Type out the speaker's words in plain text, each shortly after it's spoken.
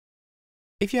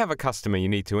If you have a customer you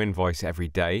need to invoice every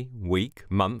day, week,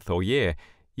 month, or year,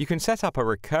 you can set up a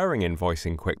recurring invoice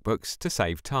in QuickBooks to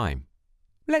save time.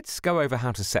 Let's go over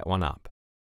how to set one up.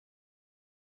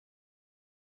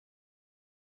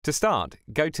 To start,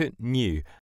 go to New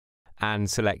and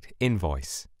select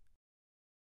Invoice.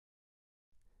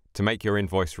 To make your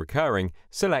invoice recurring,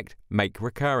 select Make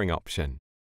Recurring option.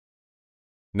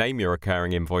 Name your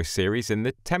recurring invoice series in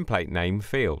the Template Name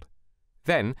field.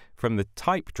 Then, from the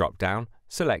Type drop-down,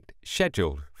 select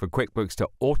Scheduled for QuickBooks to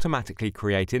automatically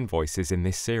create invoices in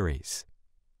this series.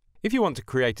 If you want to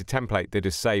create a template that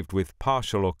is saved with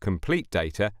partial or complete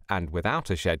data and without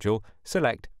a schedule,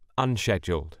 select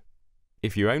Unscheduled.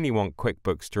 If you only want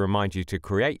QuickBooks to remind you to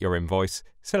create your invoice,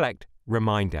 select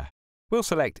Reminder. We'll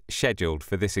select Scheduled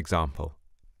for this example.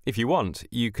 If you want,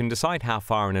 you can decide how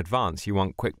far in advance you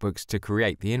want QuickBooks to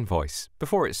create the invoice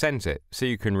before it sends it so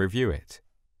you can review it.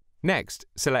 Next,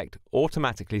 select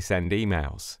Automatically Send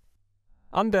Emails.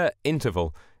 Under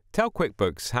Interval, tell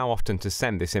QuickBooks how often to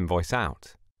send this invoice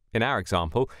out. In our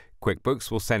example,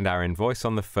 QuickBooks will send our invoice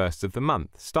on the 1st of the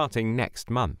month, starting next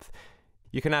month.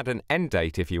 You can add an end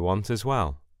date if you want as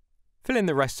well. Fill in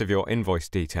the rest of your invoice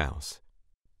details.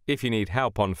 If you need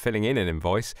help on filling in an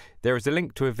invoice, there is a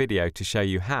link to a video to show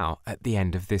you how at the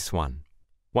end of this one.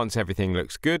 Once everything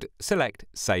looks good, select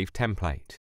Save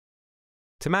Template.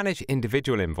 To manage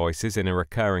individual invoices in a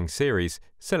recurring series,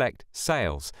 select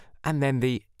Sales and then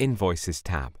the Invoices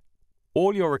tab.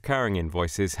 All your recurring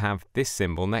invoices have this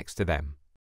symbol next to them.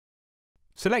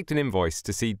 Select an invoice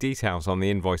to see details on the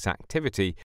invoice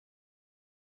activity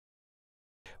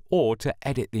or to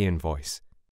edit the invoice.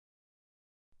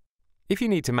 If you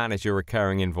need to manage your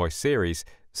recurring invoice series,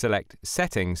 select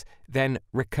Settings, then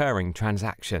Recurring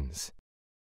Transactions.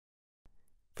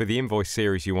 For the invoice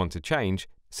series you want to change,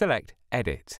 select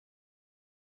Edit.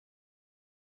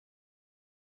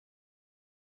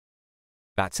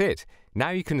 That's it.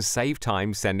 Now you can save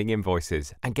time sending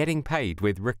invoices and getting paid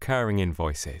with recurring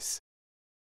invoices.